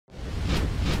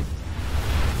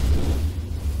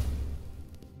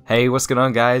Hey, what's going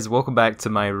on guys? Welcome back to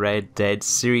my Red Dead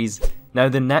series. Now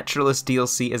the Naturalist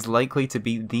DLC is likely to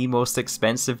be the most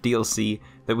expensive DLC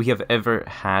that we have ever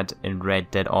had in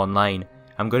Red Dead Online.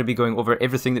 I'm going to be going over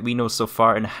everything that we know so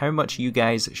far and how much you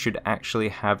guys should actually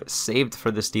have saved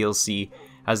for this DLC,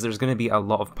 as there's going to be a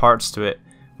lot of parts to it.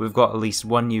 We've got at least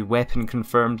one new weapon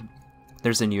confirmed,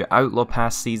 there's a new Outlaw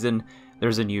Pass season,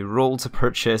 there's a new role to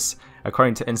purchase.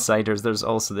 According to insiders, there's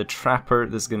also the Trapper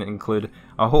that's going to include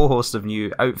a whole host of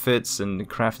new outfits and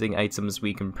crafting items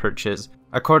we can purchase.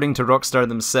 According to Rockstar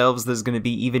themselves, there's going to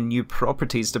be even new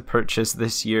properties to purchase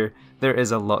this year. There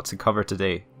is a lot to cover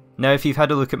today. Now, if you've had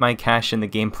a look at my cash in the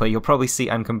gameplay, you'll probably see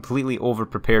I'm completely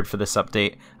over-prepared for this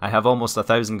update. I have almost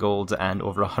 1,000 gold and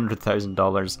over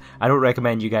 $100,000. I don't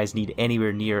recommend you guys need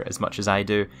anywhere near as much as I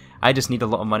do. I just need a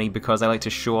lot of money because I like to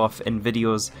show off in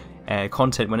videos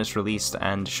content when it's released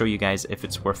and show you guys if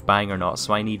it's worth buying or not,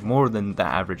 so I need more than the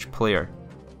average player.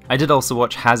 I did also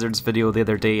watch Hazard's video the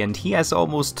other day and he has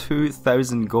almost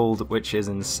 2,000 gold, which is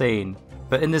insane.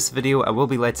 But in this video I will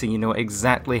be letting you know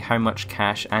exactly how much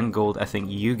cash and gold I think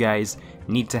you guys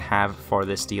need to have for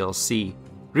this DLC.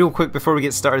 Real quick before we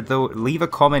get started though, leave a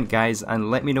comment guys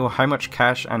and let me know how much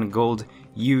cash and gold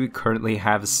you currently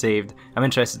have saved. I'm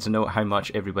interested to know how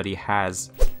much everybody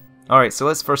has. Alright, so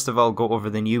let's first of all go over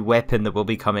the new weapon that will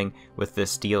be coming with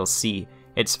this DLC.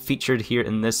 It's featured here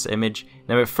in this image.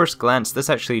 Now at first glance this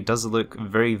actually does look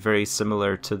very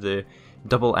similar to the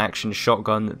double action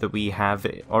shotgun that we have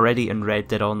already in Red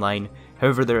Dead Online.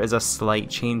 However, there is a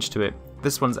slight change to it.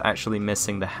 This one's actually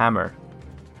missing the hammer.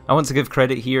 I want to give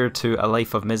credit here to A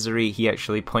Life of Misery. He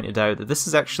actually pointed out that this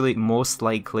is actually most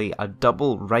likely a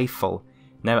double rifle.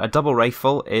 Now a double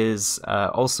rifle is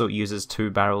also uses two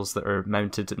barrels that are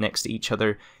mounted next to each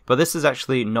other, but this is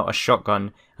actually not a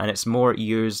shotgun and it's more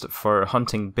used for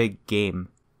hunting big game.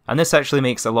 And this actually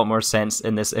makes a lot more sense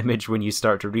in this image when you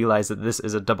start to realise that this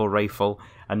is a double rifle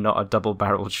and not a double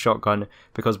barreled shotgun,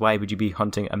 because why would you be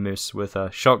hunting a moose with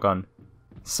a shotgun?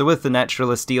 So with the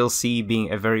Naturalist DLC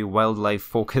being a very wildlife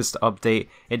focused update,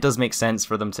 it does make sense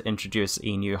for them to introduce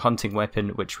a new hunting weapon,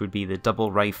 which would be the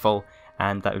double rifle,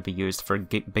 and that would be used for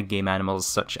big game animals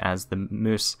such as the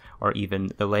moose or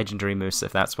even the legendary moose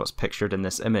if that's what's pictured in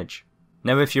this image.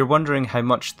 Now if you're wondering how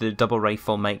much the double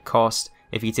rifle might cost,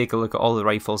 if you take a look at all the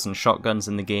rifles and shotguns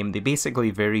in the game, they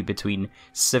basically vary between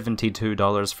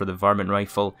 $72 for the varmint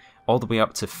rifle all the way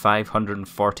up to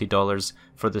 $540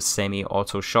 for the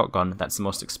semi-auto shotgun. That's the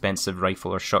most expensive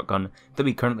rifle or shotgun that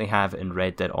we currently have in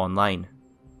Red Dead Online.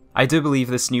 I do believe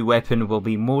this new weapon will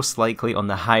be most likely on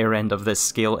the higher end of this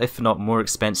scale, if not more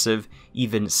expensive,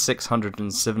 even $600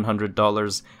 and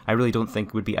 $700. I really don't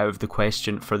think would be out of the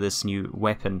question for this new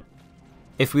weapon.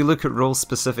 If we look at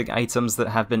role-specific items that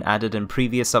have been added in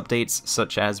previous updates,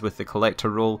 such as with the collector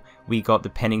role, we got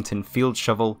the Pennington Field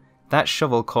Shovel. That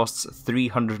shovel costs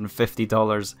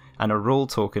 $350 and a role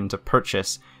token to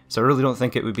purchase, so I really don't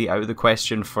think it would be out of the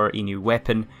question for a new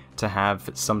weapon to have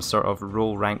some sort of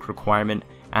role rank requirement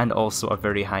and also a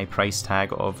very high price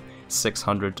tag of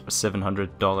 $600 or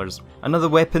 $700. Another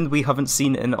weapon we haven't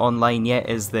seen in online yet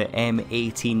is the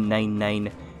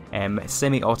M1899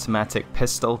 semi-automatic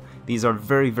pistol. These are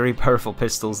very powerful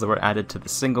pistols that were added to the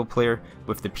single player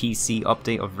with the PC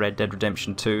update of Red Dead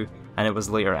Redemption 2, and it was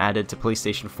later added to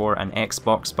PlayStation 4 and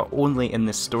Xbox, but only in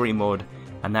the story mode,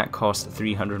 and that cost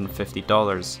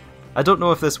 $350. I don't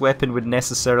know if this weapon would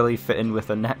necessarily fit in with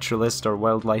a naturalist or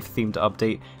wildlife themed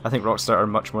update. I think Rockstar are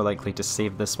much more likely to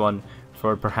save this one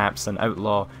for perhaps an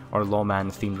outlaw or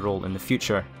lawman themed role in the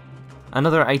future.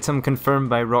 Another item confirmed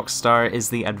by Rockstar is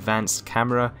the advanced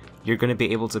camera. You're going to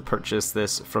be able to purchase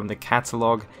this from the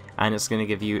catalogue, and it's going to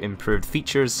give you improved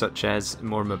features such as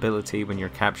more mobility when you're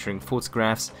capturing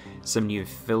photographs, some new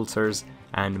filters,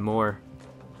 and more.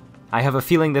 I have a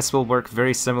feeling this will work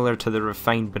very similar to the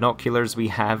refined binoculars we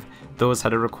have. Those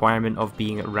had a requirement of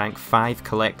being rank 5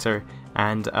 collector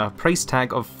and a price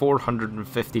tag of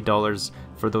 $450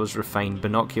 for those refined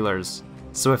binoculars.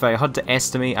 So if I had to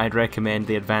estimate, I'd recommend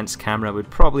the advanced camera would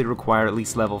probably require at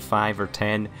least level 5 or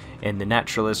 10 in the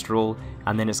naturalist role,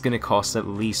 and then it's going to cost at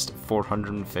least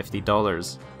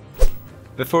 $450.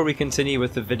 Before we continue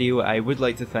with the video, I would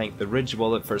like to thank the Ridge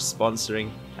Wallet for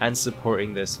sponsoring and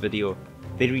supporting this video.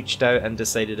 They reached out and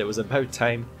decided it was about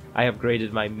time I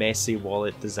upgraded my messy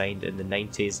wallet designed in the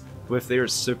 90s with their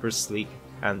super sleek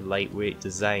and lightweight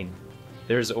design.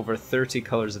 There's over 30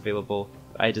 colours available.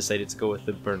 I decided to go with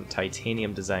the burnt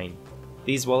titanium design.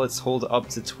 These wallets hold up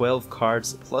to 12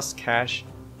 cards plus cash.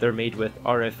 They're made with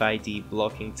RFID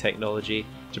blocking technology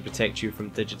to protect you from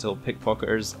digital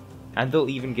pickpocketers, and they'll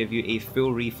even give you a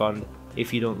full refund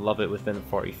if you don't love it within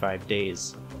 45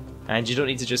 days. And you don't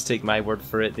need to just take my word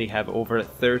for it, they have over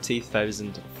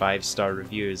 30,000 5-star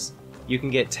reviews. You can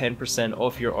get 10%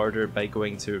 off your order by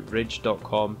going to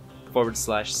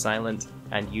ridge.com/silent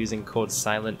and using code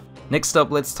SILENT. Next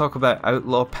up, let's talk about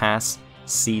Outlaw Pass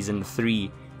Season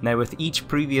 3. Now with each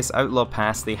previous Outlaw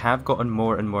Pass, they have gotten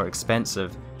more and more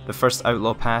expensive. The first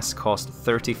Outlaw Pass cost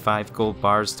 35 gold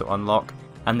bars to unlock,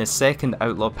 and the second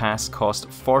Outlaw Pass cost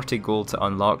 40 gold to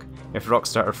unlock. If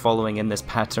Rockstar are following in this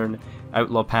pattern,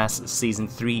 Outlaw Pass Season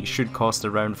 3 should cost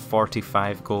around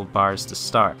 45 gold bars to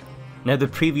start. Now the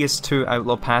previous two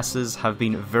Outlaw Passes have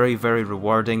been very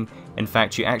rewarding. In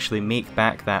fact, you actually make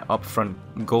back that upfront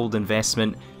gold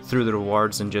investment through the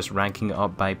rewards and just ranking it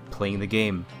up by playing the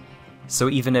game. So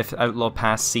even if Outlaw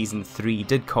Pass Season 3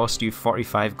 did cost you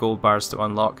 45 gold bars to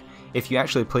unlock, if you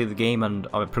actually play the game and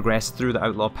progress through the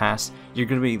Outlaw Pass, you're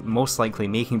going to be most likely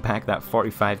making back that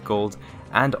 45 gold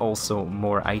and also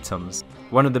more items.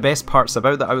 One of the best parts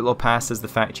about the Outlaw Pass is the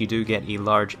fact you do get a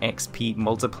large XP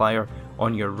multiplier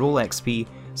on your role XP,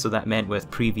 so that meant with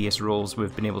previous roles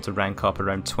we've been able to rank up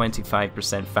around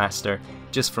 25% faster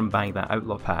just from buying that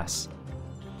Outlaw Pass.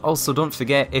 Also, don't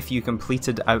forget, if you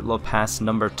completed Outlaw Pass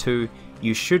number 2,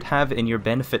 you should have in your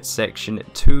benefits section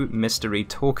 2 mystery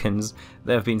tokens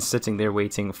that have been sitting there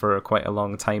waiting for quite a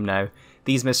long time now.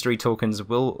 These mystery tokens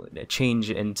will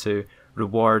change into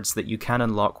rewards that you can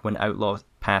unlock when Outlaw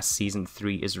Pass Season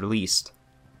 3 is released.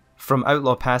 From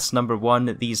Outlaw Pass number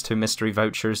 1, these 2 mystery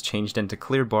vouchers changed into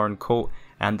Clearborn Coat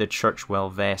and the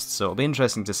Churchwell Vest, so it'll be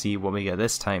interesting to see what we get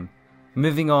this time.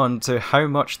 Moving on to how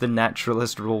much the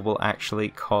Naturalist role will actually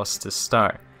cost to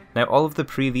start. Now all of the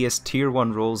previous Tier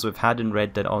 1 roles we've had in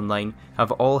Red Dead Online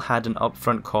have all had an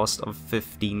upfront cost of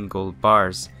 15 gold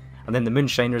bars. And then the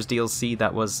Moonshiners DLC,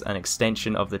 that was an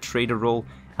extension of the Trader role,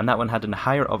 and that one had a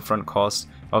higher upfront cost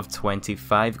of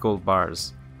 25 gold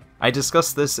bars. I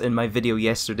discussed this in my video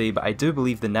yesterday, but I do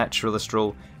believe the Naturalist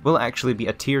role will actually be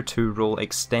a Tier 2 role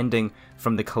extending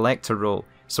from the Collector role,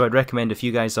 so I'd recommend if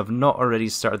you guys have not already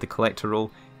started the Collector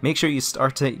role, make sure you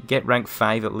start it, get rank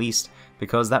 5 at least,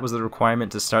 because that was the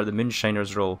requirement to start the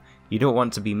Moonshiners role. You don't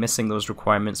want to be missing those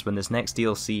requirements when this next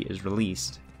DLC is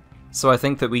released. So I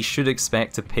think that we should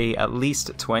expect to pay at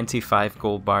least 25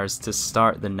 gold bars to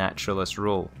start the Naturalist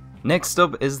role. Next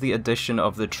up is the addition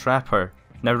of the Trapper.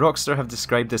 Now Rockstar have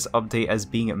described this update as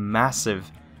being massive.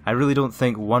 I really don't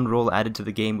think one role added to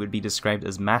the game would be described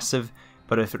as massive,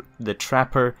 but if the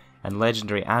Trapper and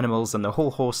legendary animals and the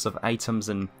whole host of items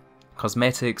and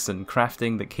cosmetics and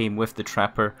crafting that came with the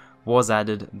Trapper was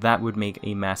added, that would make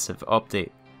a massive update.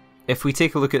 If we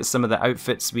take a look at some of the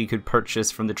outfits we could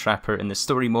purchase from the Trapper in the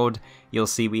story mode, you'll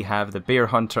see we have the Bear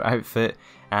Hunter outfit,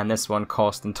 and this one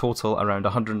cost in total around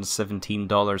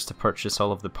 $117 to purchase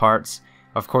all of the parts.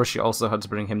 Of course, you also had to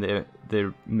bring him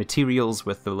the materials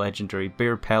with the legendary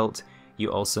bear pelt. You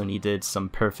also needed some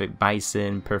perfect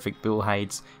bison, perfect bull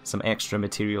hides, some extra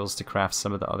materials to craft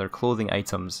some of the other clothing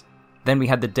items. Then we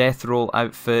had the Death Roll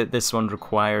outfit. This one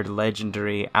required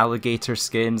legendary alligator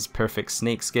skins, perfect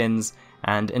snake skins,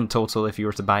 and in total, if you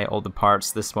were to buy all the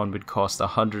parts, this one would cost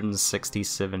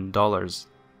 $167.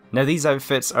 Now these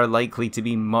outfits are likely to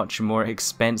be much more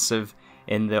expensive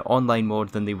in the online mode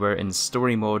than they were in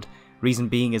story mode. Reason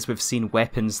being is we've seen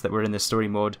weapons that were in the story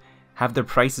mode have their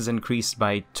prices increased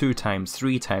by 2 times,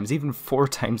 3 times, even 4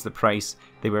 times the price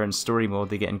they were in story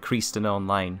mode. They get increased in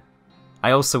online.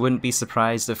 I also wouldn't be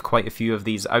surprised if quite a few of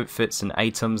these outfits and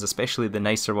items, especially the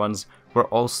nicer ones, were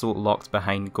also locked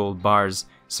behind gold bars,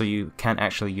 so you can't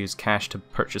actually use cash to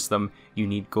purchase them, you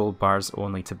need gold bars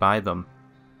only to buy them.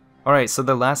 Alright, so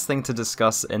the last thing to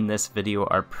discuss in this video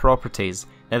are properties.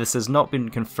 Now this has not been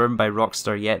confirmed by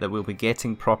Rockstar yet that we'll be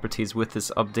getting properties with this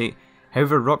update.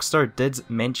 However, Rockstar did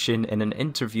mention in an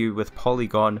interview with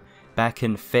Polygon back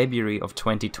in February of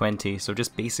 2020, so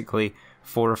just basically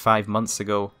 4 or 5 months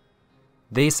ago,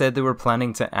 they said they were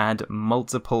planning to add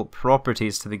multiple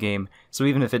properties to the game, so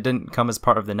even if it didn't come as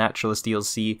part of the Naturalist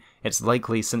DLC, it's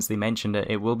likely, since they mentioned it,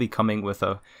 it will be coming with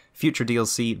a future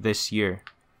DLC this year.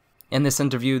 In this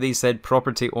interview, they said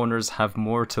property owners have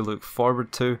more to look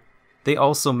forward to. They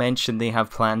also mentioned they have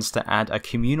plans to add a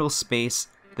communal space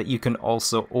that you can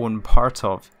also own part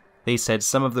of. They said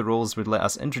some of the roles would let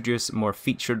us introduce more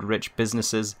featured-rich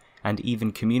businesses and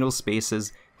even communal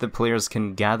spaces that players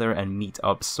can gather and meet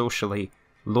up socially.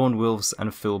 Lone wolves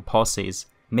and full posses,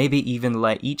 maybe even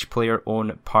let each player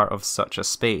own part of such a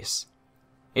space.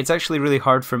 It's actually really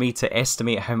hard for me to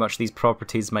estimate how much these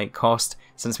properties might cost,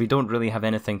 since we don't really have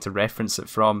anything to reference it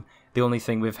from. The only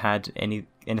thing we've had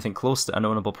anything close to an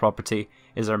ownable property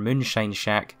is our Moonshine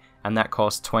Shack, and that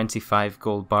cost 25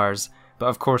 gold bars, but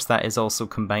of course that is also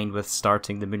combined with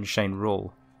starting the Moonshine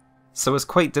role. So it's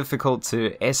quite difficult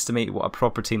to estimate what a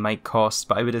property might cost,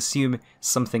 but I would assume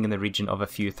something in the region of a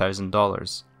few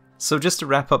 $1,000s. So just to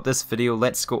wrap up this video,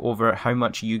 let's go over how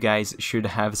much you guys should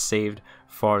have saved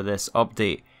for this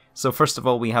update. So first of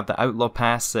all, we have the Outlaw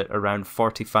Pass at around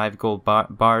 45 gold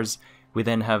bars. We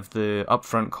then have the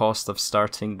upfront cost of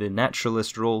starting the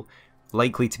Naturalist role,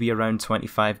 likely to be around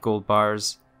 25 gold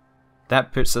bars.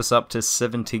 That puts us up to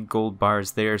 70 gold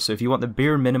bars there, so if you want the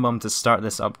bare minimum to start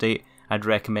this update, I'd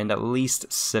recommend at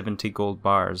least 70 gold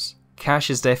bars. Cash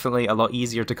is definitely a lot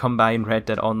easier to come by in Red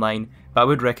Dead Online, but I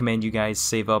would recommend you guys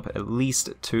save up at least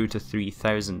 2,000 to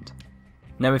 3,000.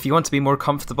 Now if you want to be more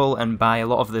comfortable and buy a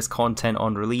lot of this content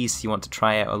on release, you want to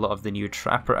try out a lot of the new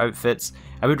Trapper outfits,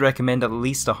 I would recommend at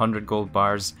least 100 gold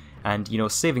bars, and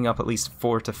saving up at least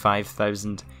 4,000 to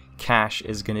 5,000 cash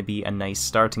is going to be a nice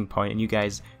starting point, and you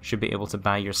guys should be able to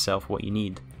buy yourself what you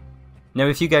need. Now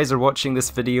if you guys are watching this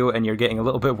video and you're getting a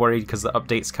little bit worried because the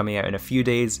update's coming out in a few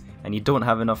days and you don't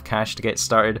have enough cash to get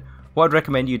started, what I'd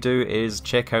recommend you do is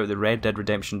check out the Red Dead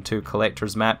Redemption 2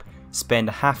 collector's map, spend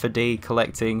half a day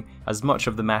collecting as much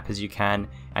of the map as you can,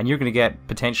 and you're going to get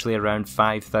potentially around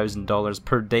 $5,000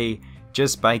 per day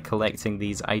just by collecting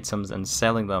these items and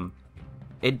selling them.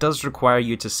 It does require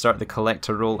you to start the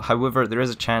collector role, however there is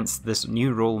a chance this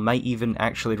new role might even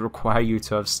actually require you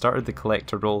to have started the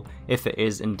collector role if it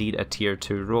is indeed a tier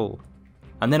 2 role.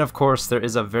 And then of course there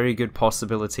is a very good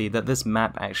possibility that this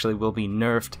map actually will be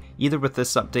nerfed either with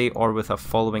this update or with a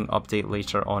following update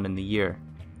later on in the year.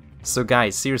 So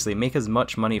guys, seriously, make as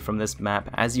much money from this map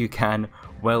as you can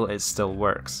while it still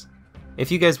works.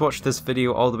 If you guys watched this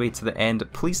video all the way to the end,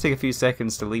 please take a few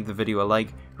seconds to leave the video a like,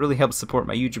 it really helps support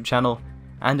my YouTube channel.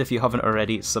 And if you haven't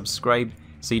already, subscribe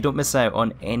so you don't miss out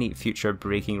on any future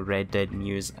breaking Red Dead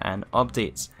news and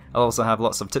updates. I'll also have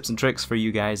lots of tips and tricks for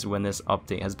you guys when this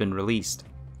update has been released.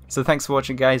 So thanks for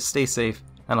watching guys, stay safe,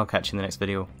 and I'll catch you in the next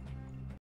video.